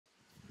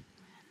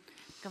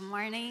Good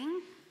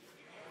morning.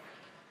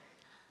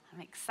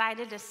 I'm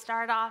excited to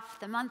start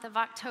off the month of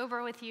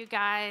October with you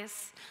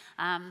guys.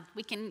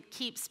 We can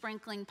keep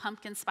sprinkling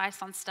pumpkin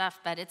spice on stuff,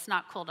 but it's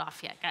not cooled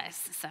off yet, guys.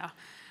 So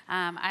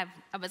I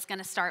was going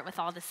to start with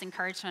all this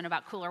encouragement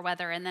about cooler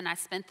weather, and then I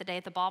spent the day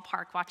at the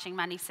ballpark watching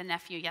my niece and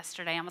nephew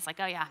yesterday. I was like,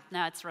 oh yeah,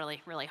 no, it's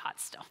really, really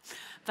hot still.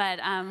 But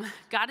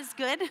God is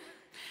good.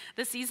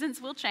 The seasons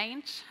will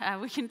change.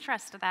 We can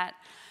trust that.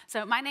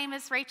 So my name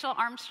is Rachel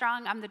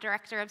Armstrong. I'm the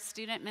Director of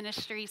Student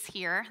Ministries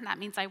here. And that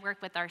means I work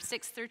with our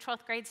 6th through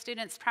 12th grade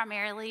students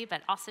primarily,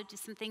 but also do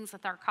some things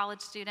with our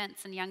college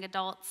students and young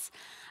adults.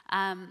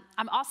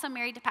 I'm also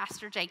married to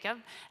Pastor Jacob.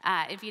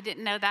 If you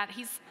didn't know that,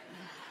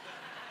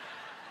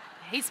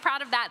 He's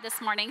proud of that this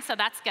morning, so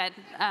that's good.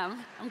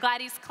 I'm glad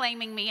he's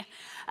claiming me.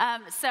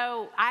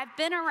 So I've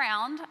been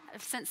around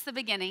since the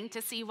beginning to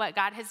see what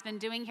God has been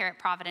doing here at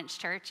Providence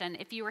Church. And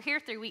if you were here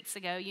 3 weeks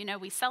ago, you know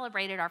we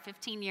celebrated our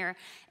 15-year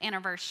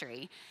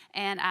anniversary.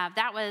 And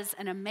that was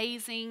an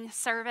amazing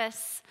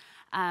service.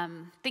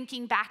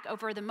 Thinking back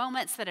over the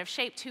moments that have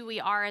shaped who we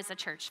are as a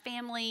church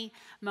family,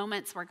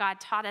 moments where God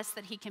taught us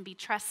that he can be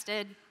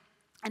trusted.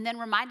 And then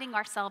reminding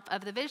ourselves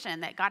of the vision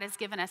that God has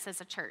given us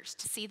as a church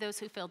to see those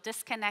who feel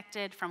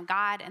disconnected from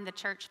God and the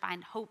church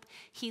find hope,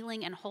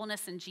 healing, and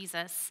wholeness in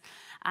Jesus.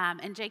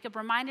 And Jacob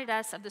reminded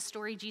us of the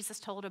story Jesus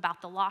told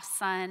about the lost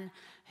son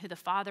who the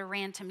father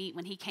ran to meet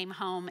when he came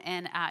home.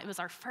 And it was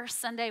our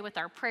first Sunday with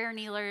our prayer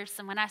kneelers.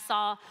 And when I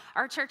saw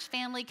our church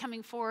family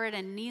coming forward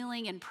and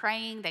kneeling and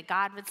praying that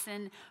God would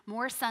send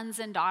more sons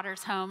and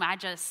daughters home, I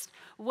just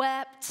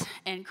wept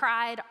and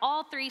cried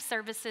all 3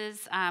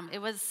 services. It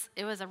was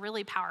a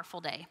really powerful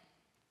day.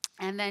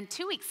 And then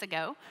 2 weeks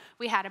ago,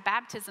 we had a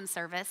baptism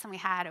service, and we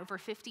had over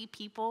 50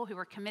 people who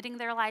were committing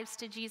their lives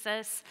to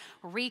Jesus,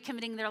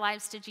 recommitting their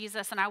lives to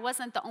Jesus. And I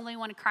wasn't the only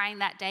one crying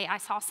that day. I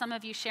saw some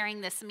of you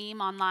sharing this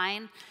meme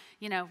online,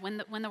 you know,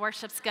 when the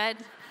worship's good.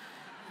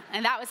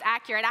 And that was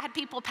accurate. I had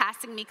people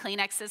passing me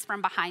Kleenexes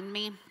from behind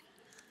me.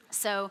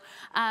 So,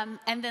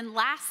 and then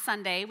last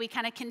Sunday, we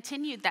kind of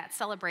continued that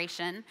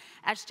celebration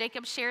as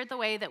Jacob shared the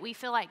way that we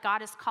feel like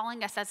God is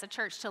calling us as a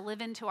church to live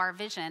into our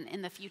vision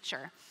in the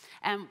future.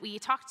 And we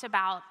talked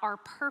about our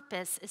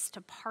purpose is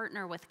to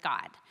partner with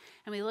God.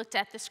 And we looked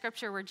at the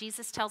scripture where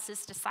Jesus tells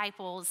his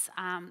disciples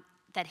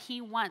that he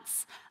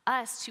wants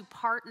us to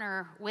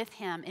partner with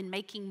him in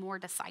making more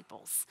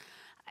disciples.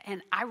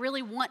 And I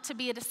really want to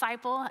be a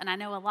disciple, and I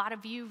know a lot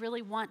of you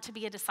really want to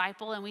be a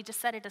disciple, and we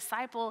just said a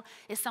disciple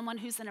is someone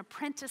who's an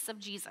apprentice of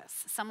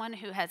Jesus, someone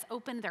who has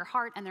opened their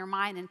heart and their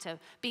mind into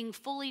being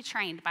fully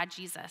trained by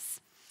Jesus.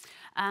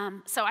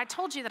 So I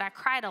told you that I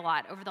cried a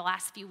lot over the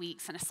last few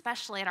weeks, and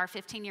especially at our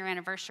 15-year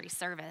anniversary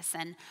service.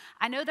 And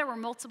I know there were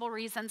multiple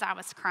reasons I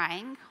was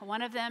crying.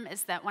 One of them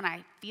is that when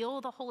I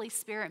feel the Holy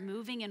Spirit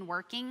moving and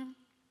working,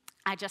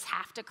 I just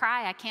have to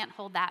cry. I can't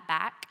hold that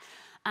back.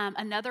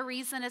 Another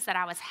reason is that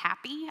I was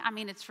happy. I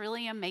mean, it's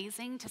really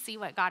amazing to see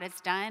what God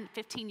has done.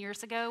 15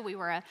 years ago, we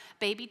were a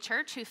baby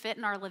church who fit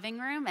in our living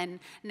room,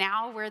 and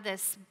now we're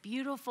this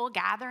beautiful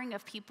gathering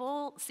of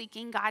people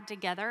seeking God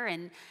together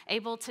and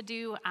able to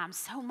do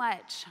so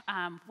much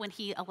when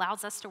he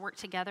allows us to work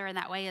together in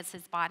that way as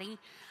his body.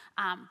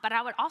 But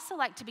I would also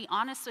like to be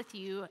honest with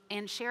you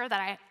and share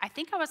that I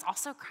think I was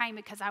also crying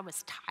because I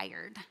was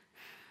tired.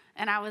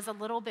 And I was a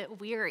little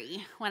bit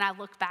weary when I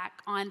look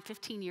back on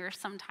 15 years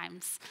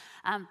sometimes.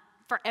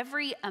 For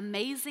every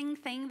amazing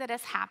thing that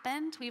has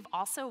happened, we've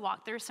also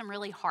walked through some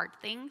really hard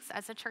things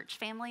as a church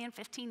family in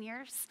 15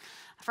 years.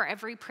 For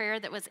every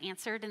prayer that was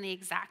answered in the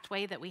exact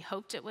way that we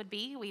hoped it would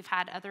be, we've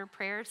had other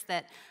prayers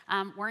that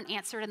weren't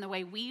answered in the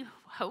way we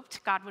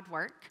hoped God would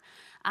work.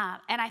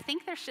 And I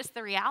think there's just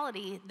the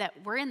reality that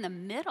we're in the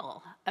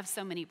middle of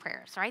so many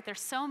prayers, right?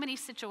 There's so many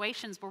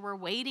situations where we're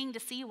waiting to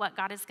see what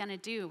God is going to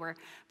do. We're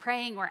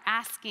praying, we're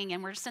asking,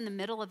 and we're just in the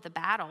middle of the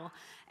battle.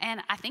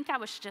 And I think I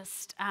was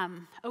just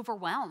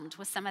overwhelmed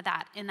with some of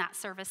that in that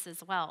service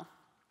as well.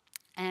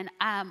 And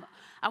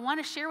I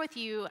want to share with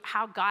you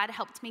how God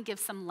helped me give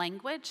some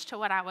language to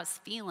what I was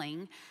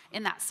feeling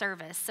in that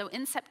service. So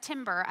in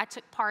September, I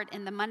took part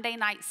in the Monday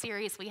night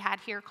series we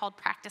had here called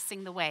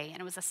Practicing the Way, and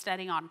it was a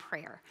study on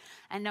prayer.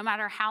 And no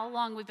matter how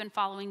long we've been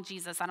following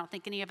Jesus, I don't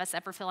think any of us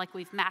ever feel like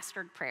we've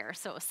mastered prayer.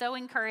 So it was so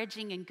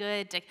encouraging and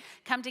good to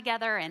come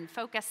together and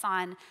focus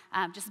on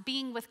just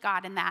being with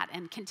God in that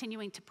and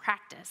continuing to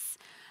practice.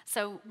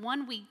 So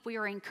one week, we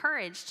were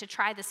encouraged to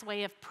try this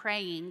way of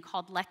praying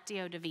called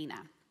Lectio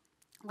Divina.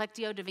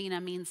 Lectio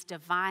Divina means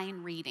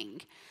divine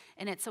reading,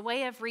 and it's a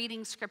way of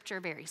reading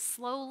scripture very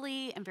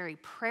slowly and very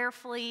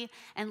prayerfully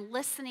and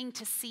listening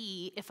to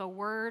see if a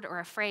word or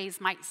a phrase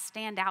might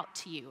stand out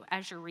to you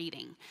as you're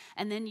reading.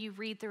 And then you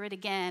read through it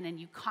again and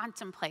you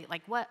contemplate,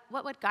 like, what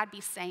would God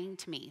be saying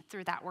to me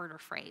through that word or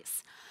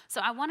phrase?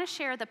 So I want to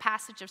share the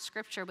passage of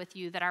scripture with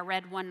you that I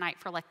read one night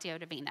for Lectio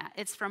Divina.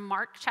 It's from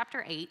Mark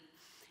chapter 8.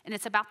 And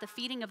it's about the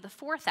feeding of the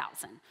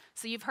 4,000.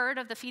 So you've heard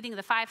of the feeding of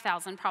the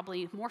 5,000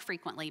 probably more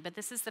frequently, but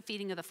this is the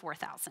feeding of the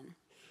 4,000.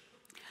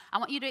 I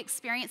want you to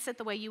experience it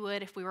the way you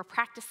would if we were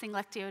practicing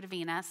Lectio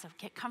Divina. So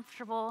get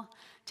comfortable,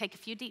 take a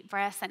few deep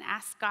breaths, and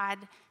ask God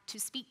to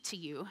speak to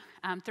you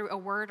through a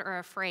word or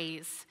a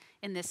phrase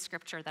in this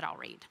scripture that I'll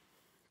read.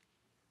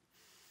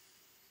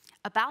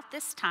 About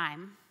this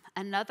time,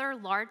 another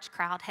large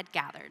crowd had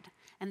gathered,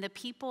 and the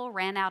people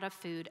ran out of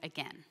food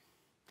again.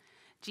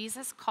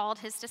 Jesus called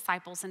his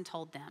disciples and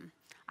told them,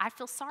 "I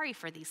feel sorry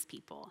for these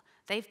people.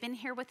 They've been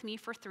here with me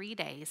for 3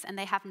 days, and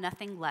they have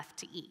nothing left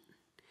to eat.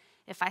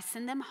 If I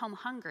send them home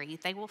hungry,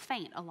 they will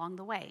faint along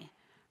the way,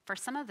 for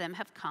some of them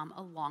have come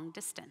a long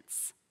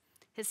distance."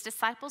 His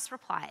disciples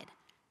replied,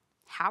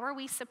 "How are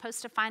we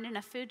supposed to find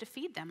enough food to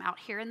feed them out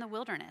here in the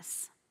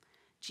wilderness?"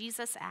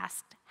 Jesus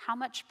asked, "How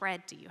much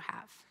bread do you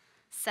have?"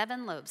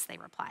 7 loaves, they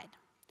replied.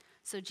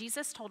 So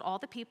Jesus told all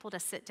the people to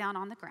sit down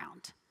on the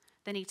ground.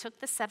 Then he took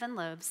the 7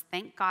 loaves,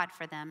 thanked God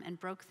for them, and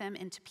broke them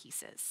into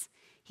pieces.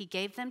 He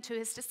gave them to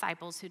his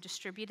disciples, who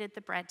distributed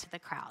the bread to the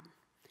crowd.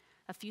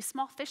 A few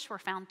small fish were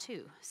found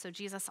too, so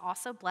Jesus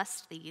also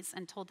blessed these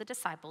and told the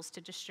disciples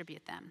to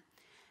distribute them.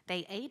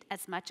 They ate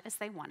as much as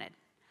they wanted.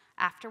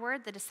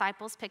 Afterward, the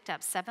disciples picked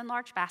up 7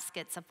 large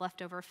baskets of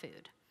leftover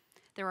food.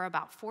 There were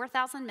about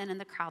 4,000 men in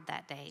the crowd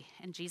that day,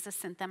 and Jesus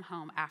sent them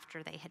home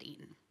after they had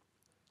eaten.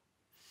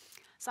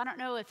 So I don't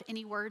know if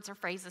any words or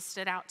phrases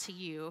stood out to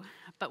you,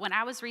 but when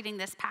I was reading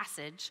this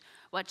passage,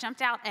 what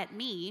jumped out at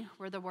me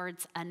were the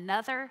words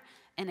 "another"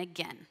 and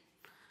 "again."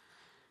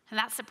 And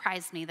that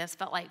surprised me. Those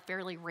felt like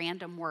fairly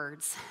random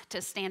words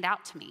to stand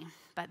out to me.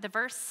 But the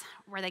verse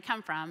where they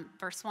come from,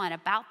 verse 1,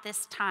 about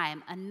this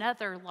time,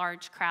 another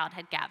large crowd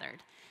had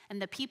gathered, and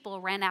the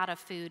people ran out of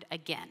food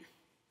again.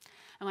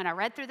 And when I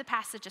read through the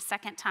passage a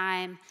second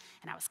time,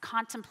 and I was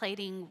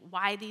contemplating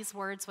why these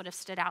words would have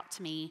stood out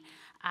to me,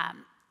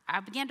 I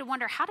began to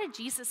wonder, how did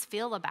Jesus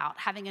feel about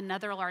having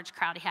another large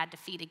crowd he had to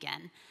feed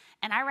again?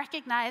 And I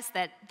recognized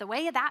that the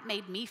way that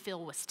made me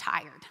feel was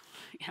tired.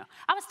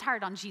 I was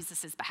tired on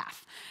Jesus'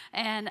 behalf.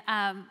 And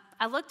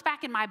I looked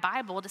back in my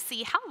Bible to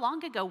see how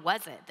long ago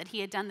was it that he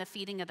had done the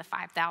feeding of the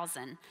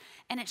 5,000.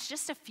 And it's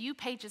just a few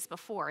pages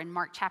before in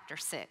Mark chapter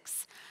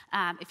 6.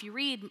 If you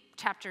read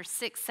chapters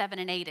 6, 7,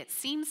 and 8, it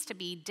seems to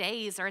be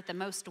days or at the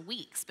most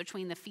weeks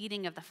between the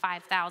feeding of the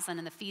 5,000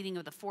 and the feeding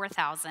of the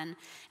 4,000.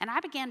 And I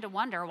began to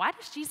wonder, why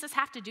does Jesus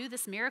have to do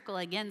this miracle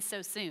again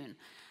so soon?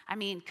 I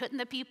mean, couldn't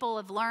the people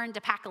have learned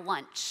to pack a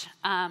lunch?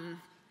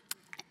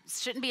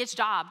 Shouldn't be his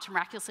job to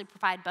miraculously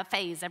provide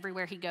buffets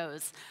everywhere he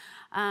goes.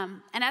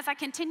 And as I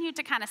continued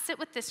to kind of sit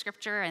with this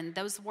scripture and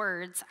those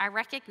words, I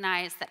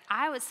recognized that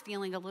I was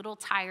feeling a little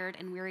tired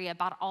and weary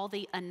about all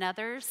the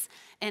anothers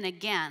and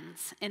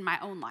agains in my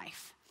own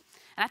life.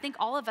 And I think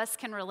all of us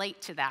can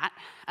relate to that.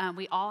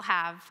 We all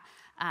have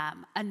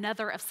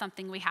another of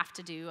something we have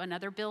to do,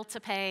 another bill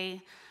to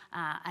pay,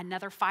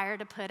 another fire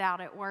to put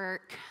out at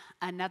work,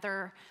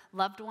 another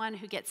loved one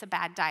who gets a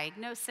bad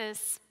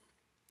diagnosis,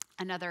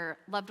 another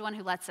loved one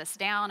who lets us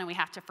down and we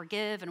have to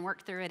forgive and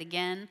work through it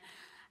again.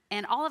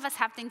 And all of us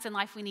have things in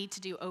life we need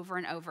to do over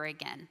and over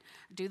again.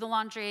 Do the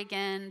laundry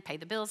again, pay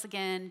the bills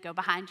again, go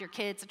behind your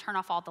kids and turn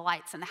off all the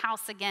lights in the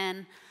house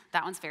again.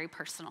 That one's very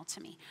personal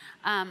to me.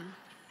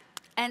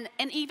 And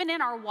even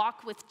in our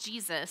walk with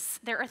Jesus,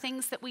 there are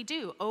things that we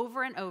do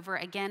over and over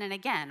again and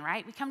again,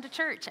 right? We come to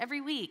church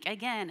every week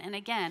again and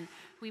again.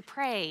 We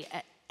pray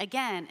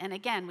again and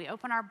again. We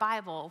open our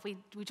Bible. We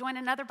join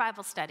another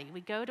Bible study. We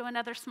go to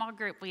another small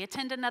group. We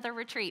attend another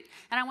retreat.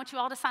 And I want you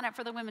all to sign up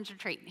for the women's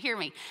retreat. Hear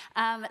me.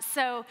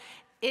 So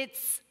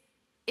it's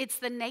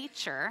the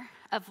nature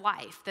of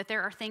life that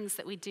there are things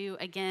that we do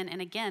again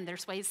and again.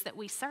 There's ways that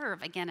we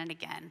serve again and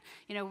again.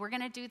 We're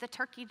going to do the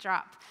turkey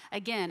drop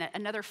again,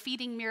 another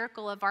feeding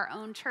miracle of our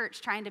own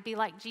church, trying to be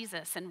like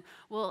Jesus. And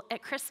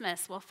at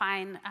Christmas, we'll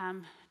find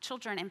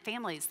children and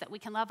families that we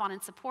can love on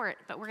and support.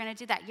 But we're going to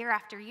do that year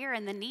after year,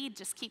 and the need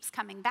just keeps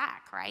coming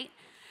back, right?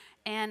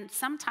 And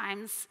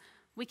sometimes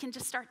we can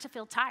just start to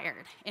feel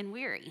tired and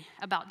weary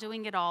about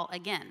doing it all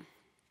again.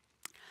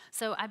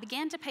 So I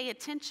began to pay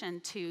attention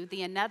to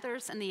the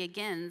anothers and the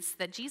agains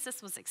that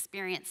Jesus was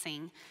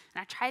experiencing,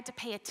 and I tried to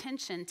pay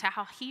attention to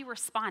how he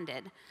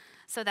responded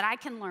so that I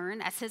can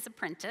learn as his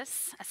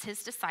apprentice, as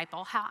his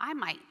disciple, how I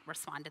might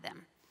respond to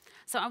them.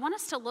 So I want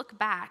us to look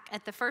back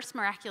at the first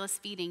miraculous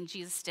feeding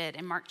Jesus did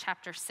in Mark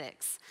chapter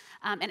 6,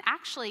 and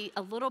actually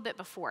a little bit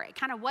before it,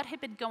 kind of what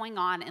had been going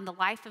on in the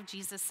life of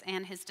Jesus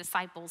and his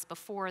disciples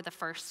before the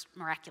first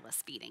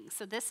miraculous feeding.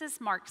 So this is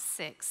Mark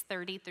 6,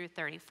 30 through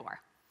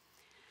 34.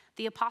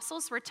 The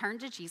apostles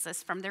returned to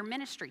Jesus from their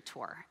ministry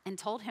tour and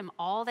told him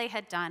all they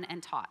had done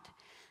and taught.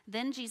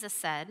 Then Jesus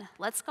said,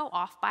 "Let's go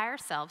off by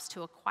ourselves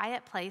to a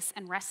quiet place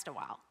and rest a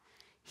while."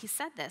 He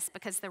said this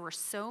because there were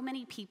so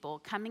many people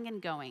coming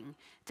and going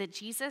that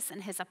Jesus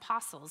and his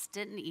apostles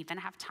didn't even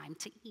have time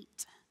to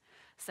eat.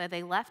 So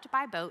they left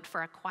by boat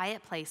for a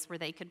quiet place where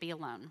they could be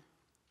alone.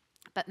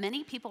 But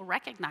many people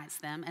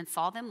recognized them and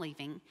saw them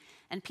leaving,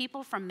 and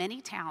people from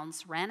many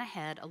towns ran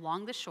ahead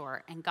along the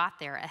shore and got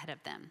there ahead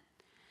of them.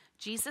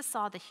 Jesus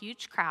saw the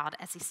huge crowd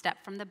as he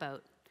stepped from the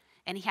boat,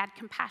 and he had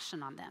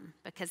compassion on them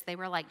because they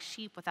were like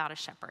sheep without a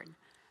shepherd.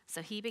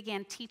 So he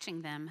began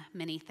teaching them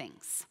many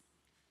things.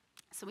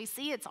 So we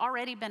see it's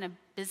already been a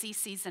busy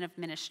season of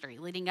ministry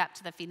leading up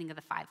to the feeding of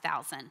the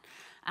 5,000.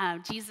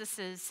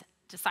 Jesus'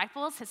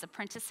 disciples, his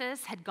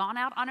apprentices, had gone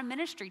out on a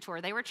ministry tour.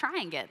 They were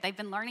trying it. They've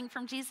been learning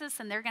from Jesus,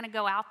 and they're going to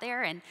go out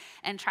there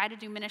and try to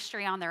do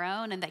ministry on their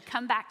own, and they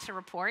come back to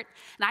report.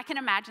 And I can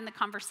imagine the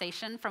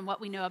conversation from what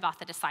we know about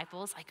the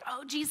disciples, like,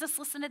 oh, Jesus,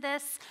 listen to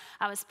this.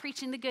 I was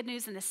preaching the good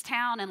news in this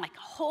town, and like a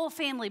whole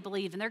family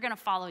believed, and they're going to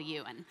follow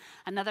you. And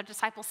another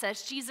disciple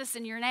says, Jesus,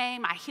 in your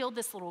name, I healed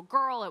this little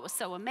girl. It was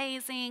so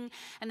amazing.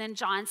 And then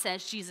John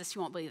says, Jesus, you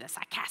won't believe this.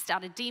 I cast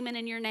out a demon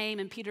in your name.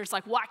 And Peter's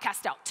like, well, I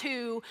cast out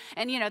two.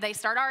 And, they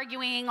start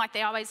arguing like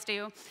they always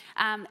do.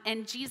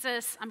 And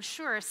Jesus, I'm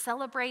sure,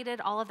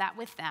 celebrated all of that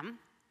with them.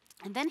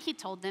 And then he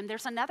told them,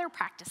 there's another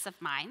practice of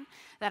mine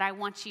that I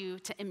want you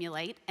to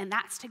emulate, and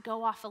that's to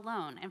go off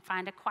alone and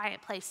find a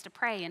quiet place to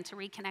pray and to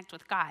reconnect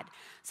with God.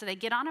 So they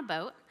get on a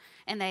boat,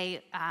 and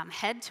they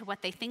head to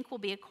what they think will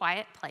be a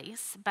quiet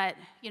place. But,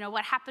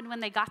 what happened when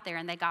they got there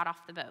and they got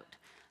off the boat?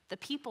 The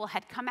people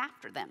had come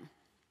after them.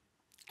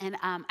 And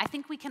I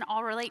think we can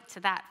all relate to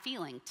that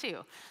feeling too.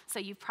 So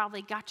you've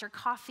probably got your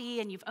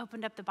coffee and you've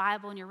opened up the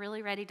Bible and you're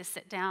really ready to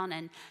sit down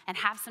and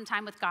have some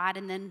time with God,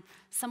 and then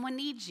someone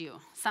needs you,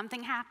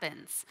 something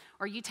happens,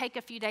 or you take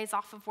a few days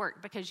off of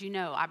work because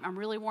I'm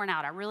really worn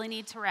out, I really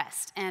need to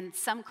rest, and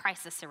some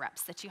crisis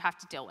erupts that you have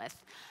to deal with.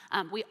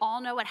 We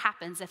all know what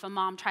happens if a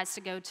mom tries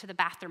to go to the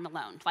bathroom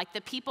alone. Like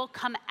the people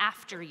come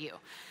after you.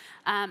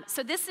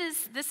 So this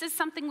is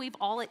something we've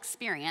all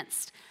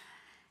experienced.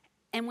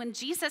 And when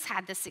Jesus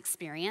had this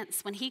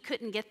experience, when he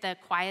couldn't get the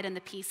quiet and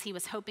the peace he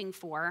was hoping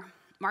for,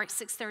 Mark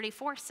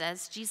 6:34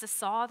 says, Jesus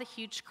saw the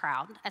huge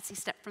crowd as he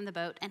stepped from the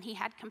boat, and he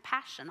had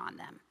compassion on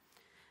them.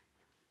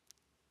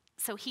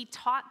 So he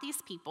taught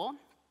these people,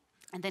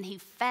 and then he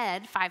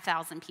fed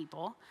 5,000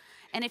 people.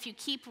 And if you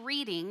keep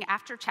reading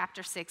after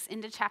chapter 6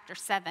 into chapter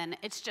 7,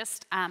 it's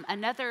just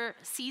another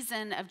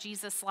season of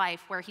Jesus'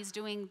 life where he's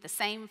doing the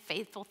same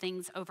faithful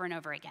things over and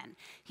over again.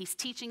 He's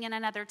teaching in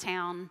another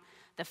town.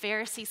 The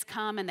Pharisees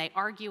come and they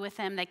argue with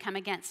him. They come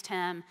against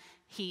him.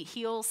 He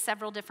heals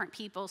several different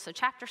people. So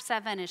chapter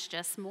 7 is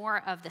just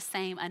more of the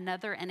same,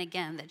 another and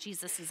again, that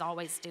Jesus is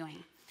always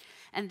doing.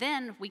 And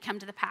then we come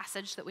to the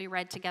passage that we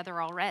read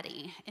together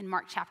already in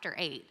Mark chapter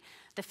 8,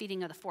 the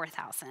feeding of the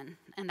 4,000.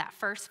 And that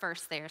first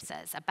verse there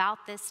says,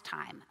 about this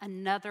time,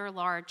 another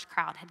large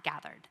crowd had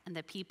gathered, and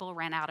the people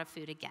ran out of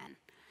food again.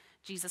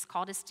 Jesus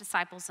called his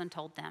disciples and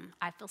told them,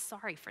 I feel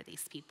sorry for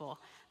these people.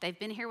 They've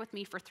been here with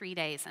me for 3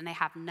 days, and they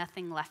have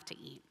nothing left to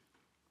eat.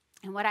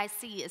 And what I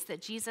see is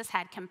that Jesus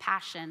had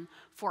compassion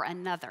for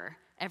another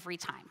every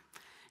time.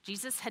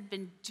 Jesus had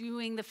been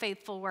doing the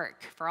faithful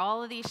work for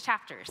all of these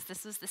chapters.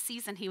 This was the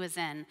season he was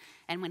in.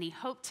 And when he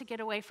hoped to get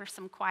away for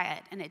some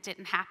quiet and it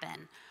didn't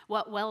happen,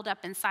 what welled up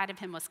inside of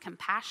him was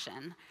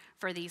compassion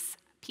for these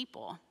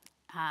people.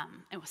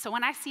 And so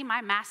when I see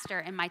my master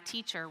and my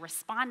teacher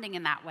responding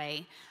in that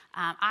way,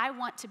 I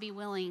want to be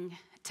willing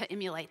to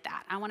emulate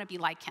that. I want to be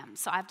like him.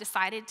 So I've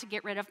decided to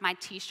get rid of my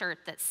t-shirt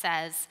that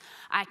says,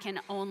 I can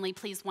only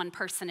please one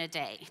person a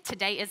day.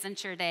 Today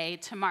isn't your day.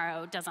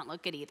 Tomorrow doesn't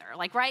look good either.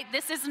 Like,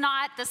 this is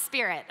not the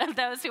spirit of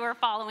those who are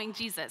following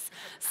Jesus.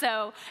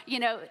 So,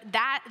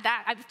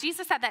 if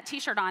Jesus had that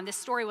t-shirt on, this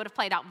story would have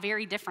played out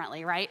very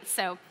differently, right?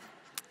 So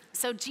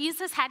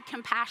Jesus had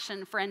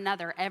compassion for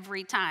another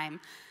every time.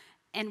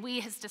 And we,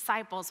 his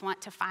disciples,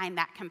 want to find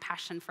that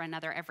compassion for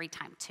another every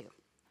time too.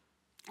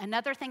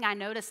 Another thing I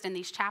noticed in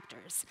these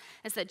chapters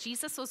is that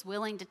Jesus was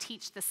willing to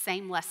teach the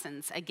same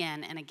lessons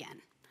again and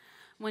again.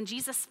 When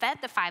Jesus fed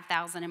the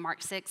 5,000 in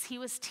Mark 6, he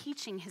was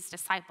teaching his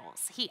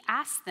disciples. He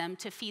asked them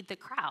to feed the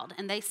crowd,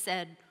 and they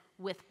said,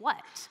 with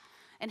what?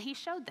 And he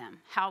showed them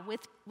how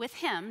with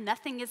him,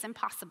 nothing is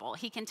impossible.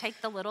 He can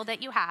take the little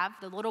that you have,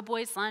 the little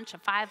boy's lunch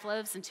of 5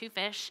 loaves and 2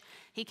 fish.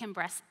 He can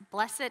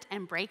bless it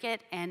and break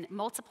it and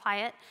multiply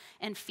it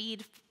and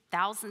feed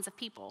thousands of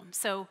people.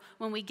 So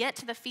when we get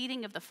to the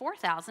feeding of the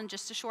 4,000,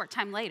 just a short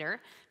time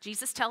later,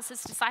 Jesus tells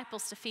his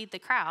disciples to feed the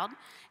crowd.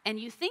 And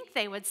you think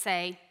they would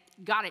say,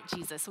 got it,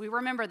 Jesus. We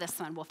remember this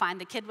one. We'll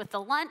find the kid with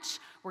the lunch.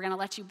 We're going to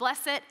let you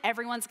bless it.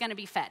 Everyone's going to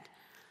be fed.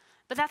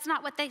 But that's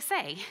not what they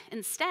say.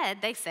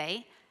 Instead, they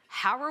say,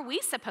 how are we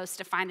supposed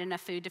to find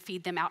enough food to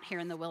feed them out here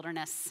in the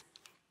wilderness?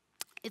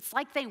 It's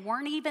like they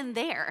weren't even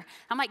there.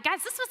 I'm like,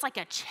 guys, this was like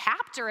a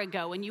chapter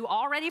ago, and you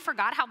already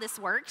forgot how this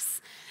works?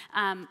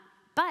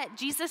 But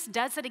Jesus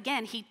does it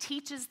again. He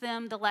teaches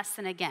them the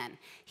lesson again.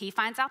 He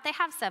finds out they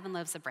have 7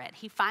 loaves of bread.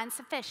 He finds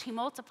the fish. He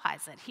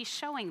multiplies it. He's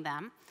showing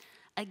them,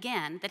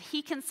 again, that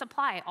he can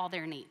supply all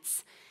their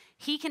needs.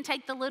 He can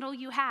take the little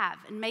you have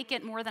and make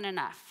it more than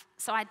enough.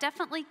 So I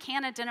definitely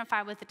can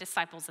identify with the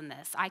disciples in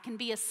this. I can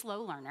be a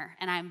slow learner,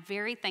 and I'm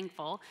very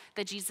thankful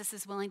that Jesus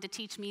is willing to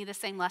teach me the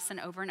same lesson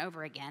over and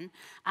over again.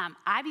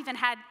 I've even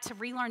had to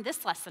relearn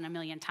this lesson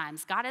 1,000,000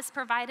 times. God has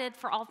provided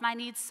for all of my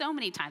needs so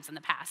many times in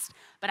the past,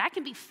 but I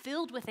can be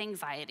filled with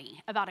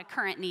anxiety about a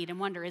current need and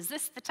wonder, is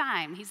this the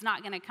time he's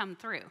not going to come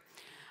through?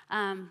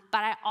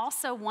 But I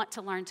also want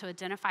to learn to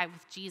identify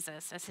with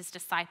Jesus as his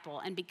disciple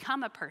and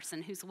become a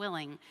person who's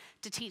willing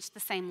to teach the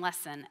same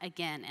lesson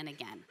again and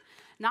again.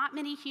 Not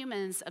many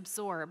humans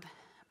absorb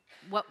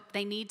what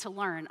they need to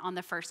learn on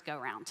the first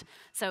go-round.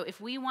 So if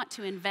we want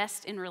to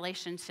invest in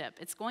relationship,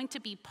 it's going to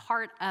be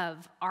part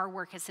of our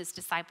work as his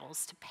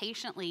disciples to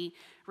patiently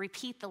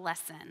repeat the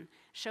lesson,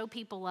 show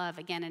people love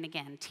again and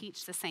again,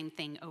 teach the same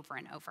thing over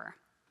and over.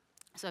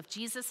 So if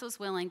Jesus was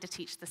willing to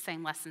teach the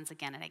same lessons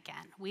again and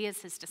again, we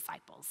as his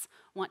disciples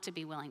want to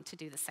be willing to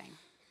do the same.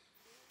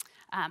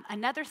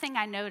 Another thing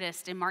I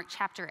noticed in Mark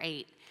chapter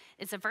 8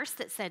 is a verse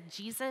that said,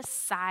 Jesus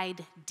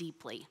sighed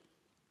deeply.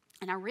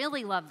 And I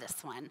really love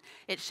this one.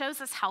 It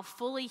shows us how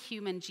fully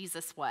human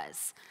Jesus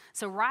was.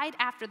 So right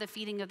after the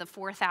feeding of the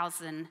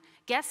 4,000,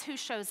 guess who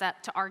shows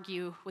up to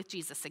argue with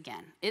Jesus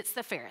again? It's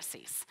the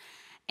Pharisees.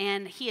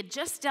 And he had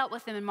just dealt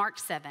with them in Mark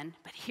 7,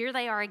 but here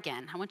they are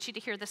again. I want you to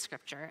hear the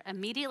scripture.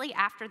 Immediately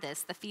after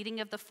this, the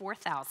feeding of the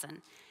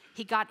 4,000,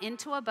 he got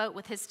into a boat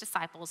with his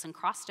disciples and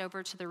crossed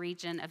over to the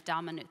region of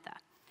Dalmanutha.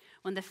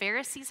 When the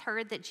Pharisees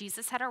heard that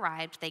Jesus had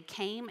arrived, they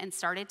came and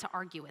started to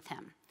argue with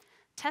him.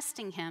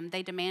 Testing him,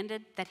 they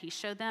demanded that he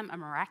show them a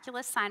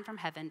miraculous sign from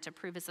heaven to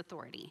prove his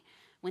authority.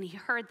 When he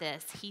heard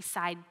this, he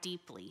sighed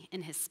deeply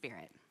in his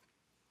spirit.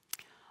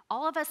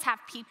 All of us have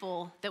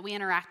people that we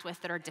interact with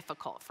that are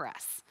difficult for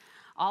us.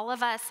 All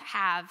of us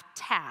have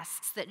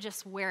tasks that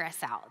just wear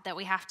us out, that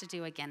we have to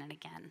do again and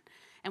again.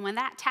 And when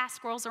that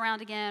task rolls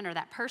around again or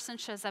that person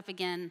shows up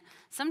again,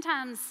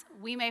 sometimes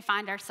we may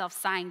find ourselves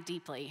sighing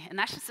deeply. And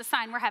that's just a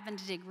sign we're having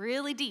to dig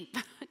really deep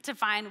to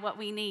find what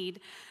we need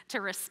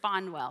to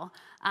respond well.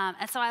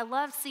 And so I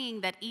love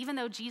seeing that even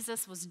though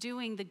Jesus was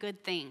doing the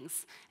good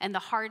things and the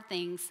hard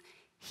things,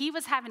 he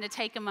was having to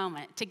take a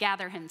moment to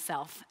gather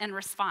himself and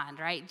respond,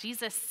 right?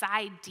 Jesus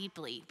sighed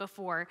deeply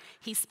before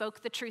he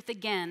spoke the truth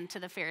again to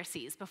the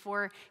Pharisees,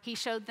 before he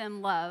showed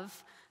them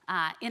love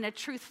in a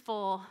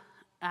truthful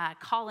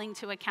calling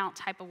to account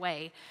type of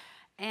way.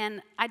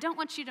 And I don't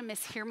want you to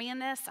mishear me in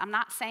this. I'm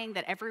not saying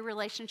that every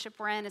relationship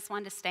we're in is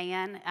one to stay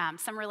in.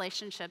 Some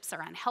relationships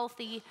are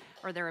unhealthy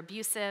or they're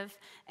abusive.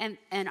 And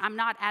I'm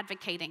not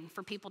advocating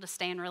for people to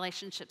stay in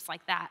relationships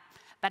like that.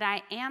 But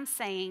I am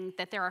saying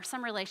that there are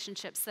some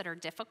relationships that are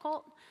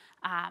difficult,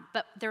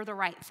 but they're the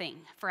right thing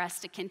for us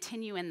to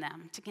continue in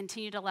them, to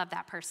continue to love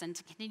that person,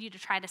 to continue to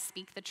try to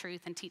speak the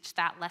truth and teach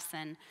that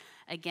lesson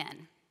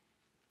again.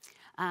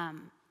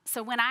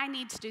 So when I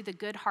need to do the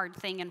good, hard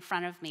thing in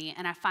front of me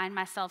and I find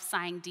myself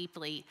sighing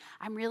deeply,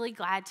 I'm really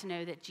glad to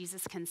know that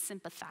Jesus can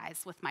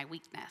sympathize with my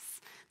weakness.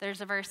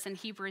 There's a verse in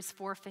Hebrews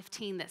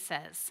 4:15 that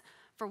says,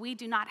 "For we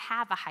do not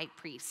have a high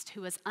priest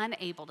who is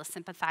unable to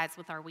sympathize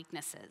with our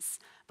weaknesses,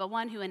 but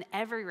one who in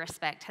every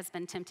respect has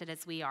been tempted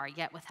as we are,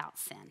 yet without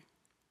sin."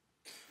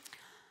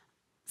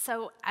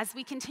 So as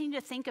we continue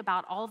to think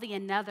about all the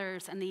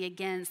anothers and the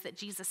agains that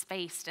Jesus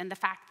faced and the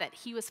fact that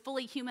he was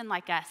fully human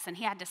like us and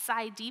he had to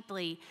sigh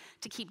deeply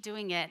to keep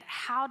doing it,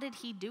 how did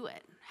he do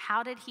it?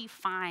 How did he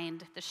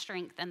find the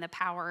strength and the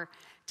power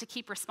to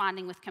keep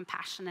responding with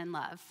compassion and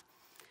love?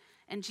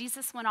 And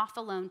Jesus went off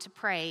alone to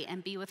pray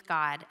and be with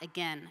God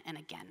again and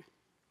again.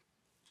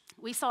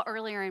 We saw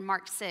earlier in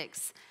Mark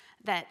 6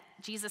 that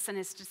Jesus and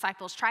his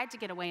disciples tried to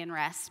get away and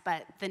rest,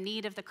 but the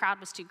need of the crowd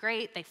was too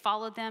great. They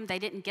followed them. They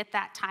didn't get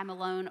that time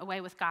alone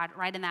away with God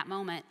right in that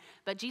moment,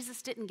 but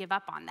Jesus didn't give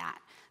up on that.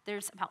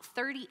 There's about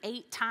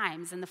 38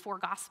 times in the 4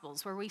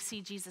 Gospels where we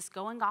see Jesus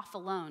going off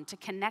alone to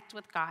connect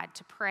with God,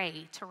 to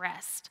pray, to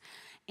rest.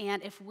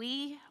 And if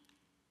we,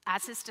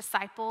 as his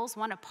disciples,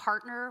 want to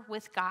partner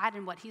with God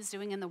in what he's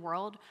doing in the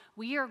world,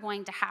 we are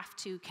going to have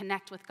to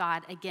connect with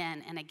God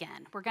again and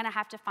again. We're going to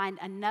have to find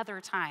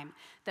another time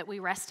that we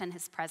rest in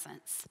his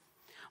presence.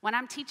 When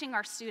I'm teaching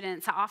our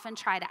students, I often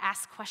try to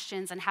ask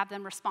questions and have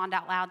them respond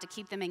out loud to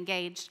keep them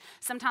engaged.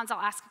 Sometimes I'll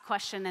ask a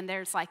question and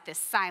there's like this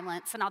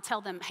silence, and I'll tell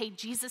them, hey,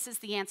 Jesus is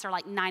the answer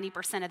like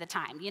 90% of the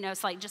time. You know,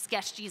 it's like, just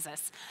guess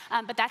Jesus.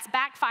 But that's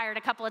backfired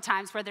a couple of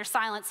times where there's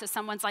silence, so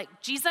someone's like,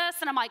 Jesus?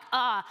 And I'm like,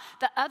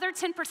 the other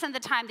 10% of the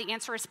time, the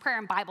answer is prayer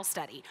and Bible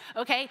study,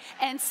 okay?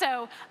 And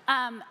so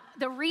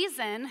the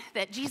reason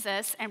that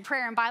Jesus and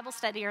prayer and Bible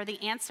study are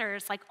the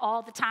answers like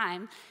all the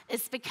time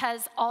is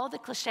because all the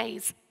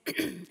cliches,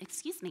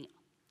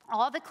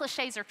 all the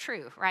cliches are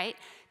true, right?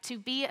 To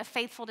be a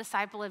faithful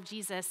disciple of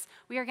Jesus,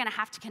 we are going to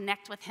have to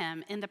connect with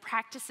him in the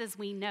practices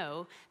we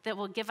know that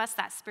will give us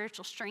that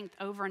spiritual strength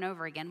over and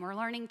over again. We're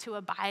learning to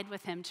abide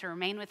with him, to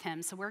remain with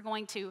him. So we're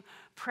going to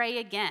pray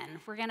again.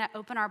 We're going to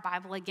open our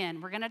Bible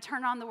again. We're going to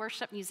turn on the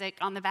worship music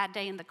on the bad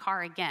day in the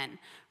car again.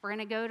 We're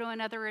going to go to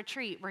another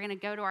retreat. We're going to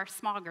go to our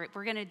small group.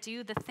 We're going to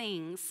do the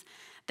things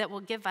that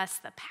will give us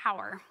the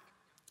power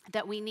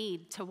that we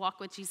need to walk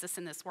with Jesus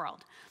in this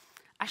world.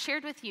 I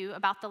shared with you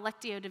about the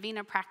Lectio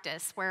Divina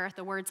practice where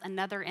the words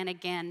another and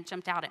again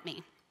jumped out at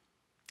me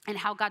and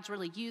how God's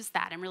really used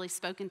that and really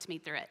spoken to me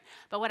through it.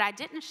 But what I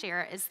didn't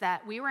share is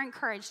that we were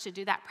encouraged to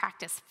do that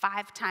practice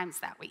 5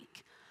 times that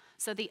week.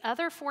 So the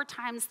other 4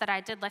 times that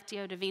I did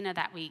Lectio Divina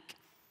that week,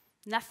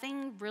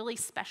 nothing really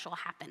special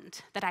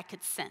happened that I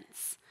could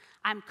sense.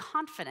 I'm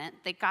confident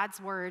that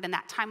God's word and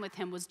that time with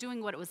him was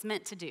doing what it was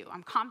meant to do.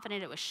 I'm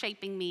confident it was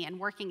shaping me and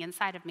working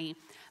inside of me,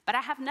 but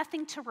I have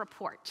nothing to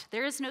report.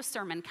 There is no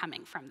sermon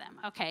coming from them,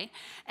 okay?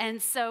 And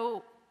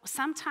so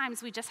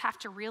sometimes we just have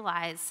to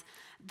realize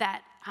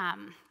that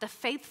the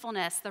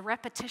faithfulness, the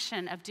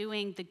repetition of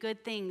doing the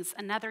good things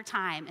another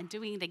time and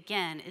doing it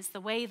again is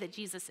the way that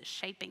Jesus is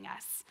shaping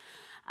us.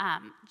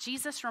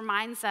 Jesus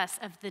reminds us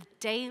of the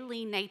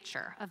daily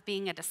nature of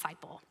being a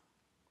disciple.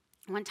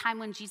 One time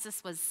when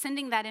Jesus was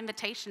sending that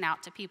invitation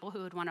out to people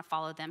who would want to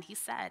follow them, he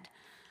said,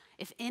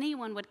 "If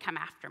anyone would come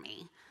after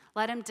me,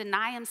 let him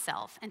deny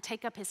himself and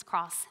take up his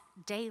cross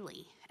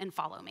daily and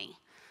follow me."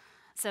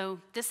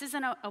 So this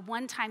isn't a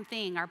one-time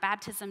thing, our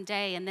baptism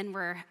day, and then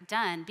we're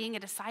done. Being a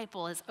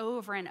disciple is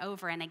over and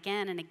over and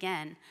again and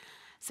again.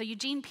 So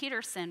Eugene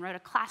Peterson wrote a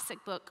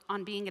classic book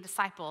on being a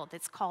disciple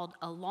that's called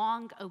A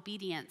Long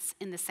Obedience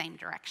in the Same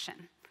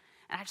Direction.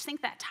 And I just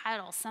think that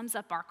title sums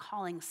up our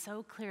calling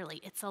so clearly.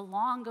 It's a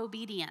long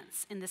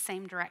obedience in the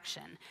same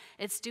direction.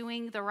 It's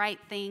doing the right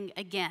thing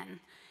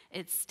again.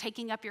 It's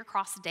taking up your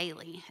cross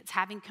daily. It's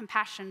having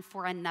compassion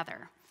for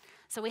another.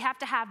 So we have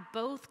to have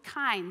both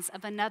kinds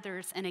of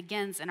anothers and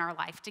agains in our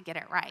life to get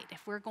it right.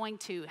 If we're going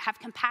to have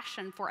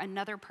compassion for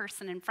another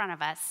person in front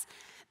of us,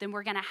 then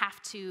we're going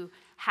to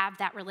have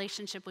that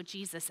relationship with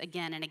Jesus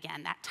again and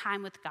again, that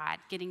time with God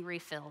getting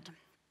refilled.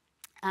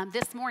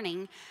 This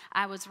morning,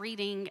 I was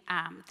reading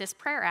this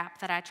prayer app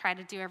that I try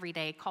to do every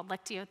day called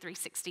Lectio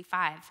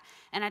 365,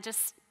 and I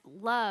just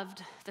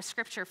loved the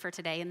scripture for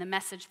today in the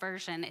Message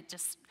version. It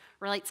just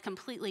relates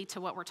completely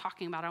to what we're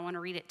talking about. I want to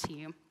read it to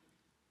you.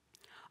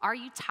 "Are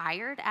you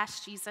tired?"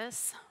 asked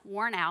Jesus,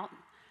 "worn out,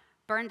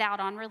 burned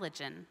out on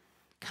religion?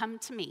 Come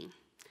to me.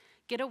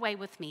 Get away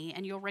with me,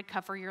 and you'll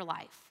recover your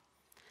life.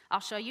 I'll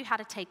show you how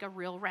to take a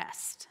real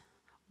rest.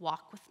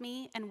 Walk with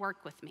me and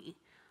work with me.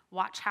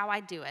 Watch how I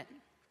do it.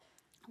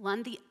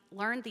 Learn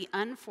the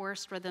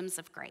unforced rhythms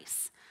of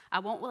grace. I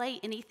won't lay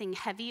anything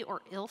heavy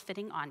or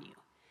ill-fitting on you.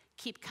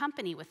 Keep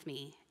company with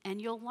me, and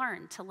you'll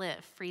learn to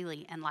live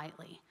freely and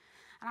lightly."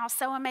 And I was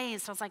so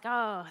amazed. I was like,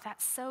 oh,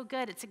 that's so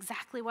good. It's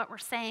exactly what we're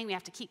saying. We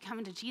have to keep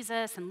coming to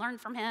Jesus and learn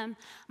from him.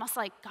 I'm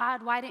also like,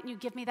 God, why didn't you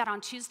give me that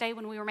on Tuesday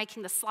when we were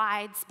making the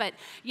slides? But,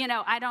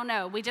 I don't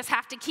know. We just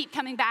have to keep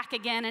coming back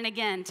again and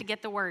again to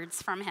get the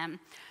words from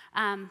him.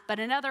 But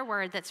another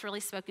word that's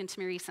really spoken to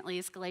me recently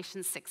is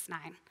Galatians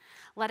 6:9.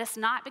 "Let us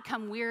not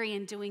become weary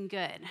in doing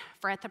good,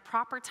 for at the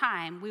proper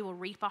time we will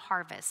reap a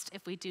harvest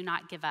if we do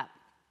not give up."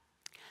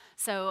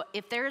 So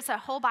if there's a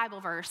whole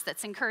Bible verse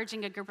that's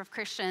encouraging a group of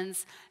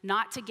Christians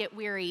not to get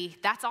weary,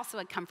 that's also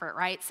a comfort,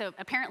 right? So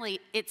apparently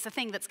it's a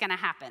thing that's going to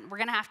happen. We're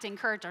going to have to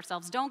encourage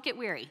ourselves. Don't get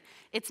weary.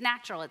 It's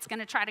natural. It's going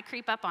to try to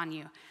creep up on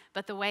you.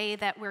 But the way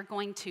that we're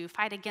going to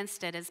fight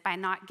against it is by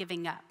not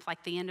giving up,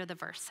 like the end of the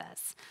verse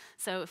says.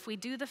 So if we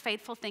do the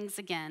faithful things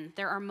again,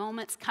 there are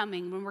moments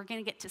coming when we're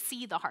going to get to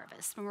see the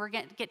harvest, when we're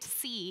going to get to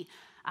see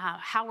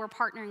how we're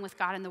partnering with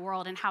God in the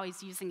world and how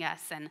he's using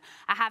us. And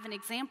I have an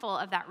example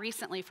of that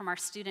recently from our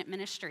student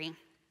ministry.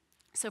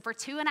 So for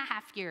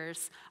 2.5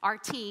 years, our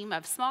team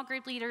of small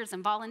group leaders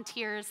and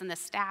volunteers and the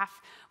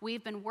staff,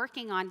 we've been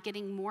working on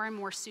getting more and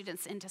more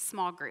students into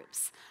small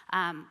groups.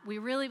 We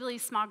really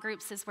believe small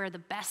groups is where the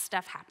best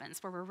stuff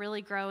happens, where we're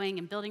really growing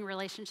and building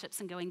relationships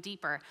and going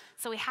deeper.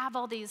 So we have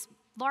all these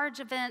large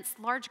events,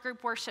 large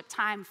group worship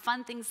time,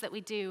 fun things that we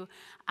do.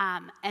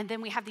 And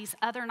then we have these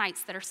other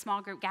nights that are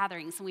small group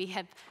gatherings. And we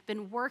have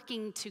been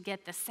working to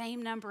get the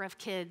same number of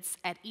kids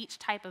at each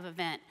type of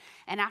event.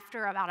 And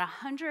after about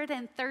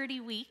 130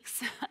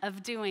 weeks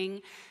of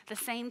doing the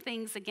same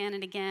things again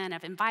and again,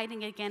 of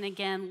inviting again and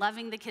again,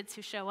 loving the kids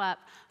who show up,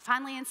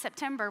 finally in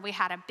September, we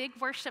had a big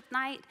worship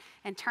night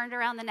and turned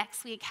around the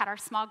next week, had our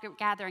small group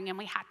gathering, and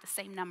we had the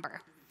same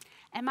number.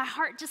 And my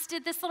heart just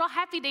did this little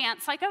happy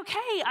dance, like,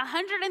 okay,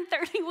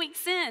 130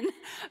 weeks in,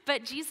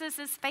 but Jesus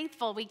is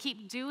faithful. We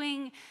keep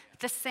doing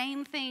the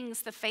same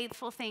things, the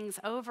faithful things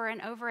over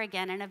and over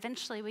again, and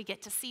eventually we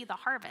get to see the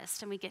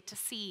harvest and we get to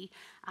see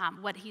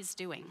what he's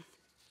doing.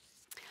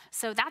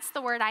 So that's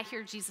the word I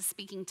hear Jesus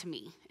speaking to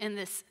me in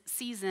this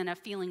season of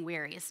feeling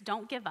weary is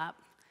don't give up,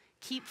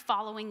 keep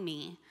following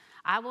me.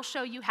 I will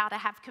show you how to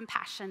have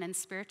compassion and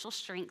spiritual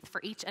strength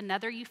for each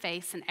another you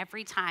face, and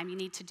every time you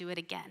need to do it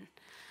again.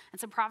 And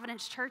so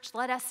Providence Church,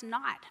 let us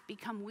not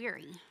become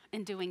weary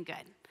in doing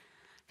good,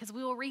 because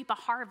we will reap a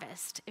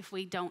harvest if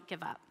we don't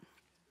give up.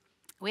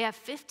 We have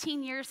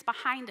 15 years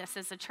behind us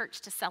as a church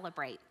to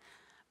celebrate,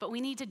 but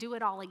we need to do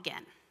it all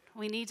again.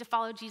 We need to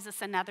follow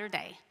Jesus another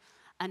day,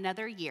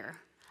 another year,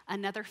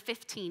 another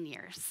 15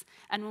 years.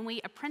 And when we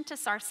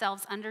apprentice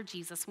ourselves under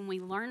Jesus, when we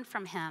learn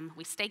from him,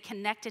 we stay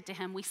connected to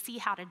him, we see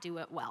how to do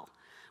it well.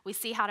 We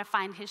see how to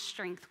find his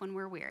strength when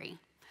we're weary.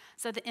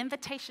 So the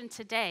invitation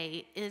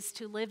today is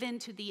to live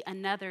into the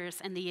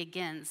anothers and the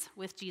agains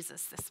with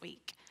Jesus this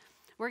week.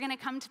 We're going to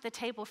come to the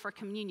table for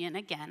communion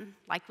again,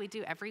 like we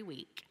do every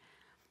week,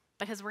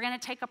 because we're going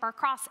to take up our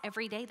cross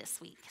every day this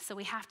week. So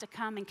we have to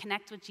come and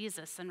connect with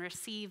Jesus and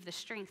receive the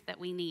strength that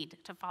we need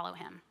to follow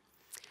him.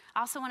 I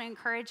also want to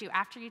encourage you,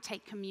 after you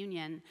take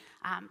communion,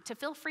 to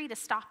feel free to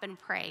stop and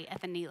pray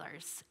at the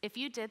kneelers. If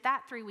you did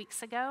that 3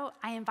 weeks ago,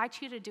 I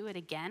invite you to do it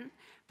again.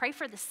 Pray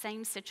for the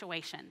same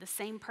situation, the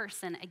same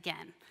person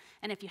again.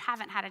 And if you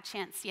haven't had a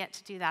chance yet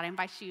to do that, I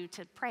invite you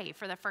to pray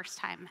for the first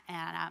time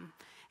and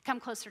come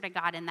closer to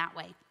God in that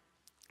way.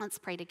 Let's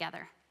pray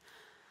together.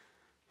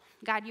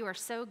 God, you are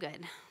so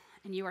good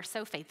and you are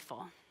so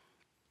faithful.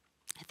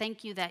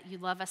 Thank you that you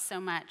love us so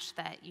much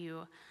that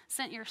you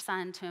sent your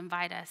son to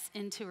invite us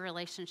into a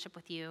relationship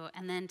with you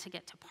and then to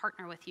get to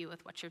partner with you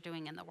with what you're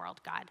doing in the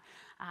world, God.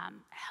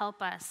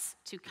 Help us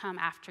to come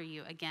after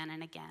you again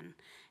and again,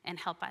 and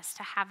help us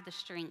to have the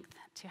strength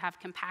to have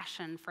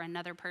compassion for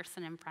another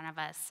person in front of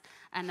us,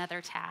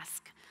 another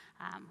task.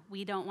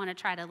 We don't want to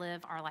try to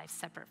live our life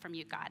separate from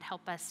you, God.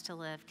 Help us to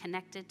live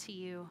connected to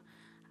you,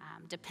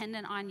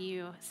 dependent on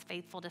you as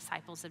faithful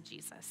disciples of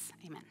Jesus.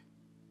 Amen.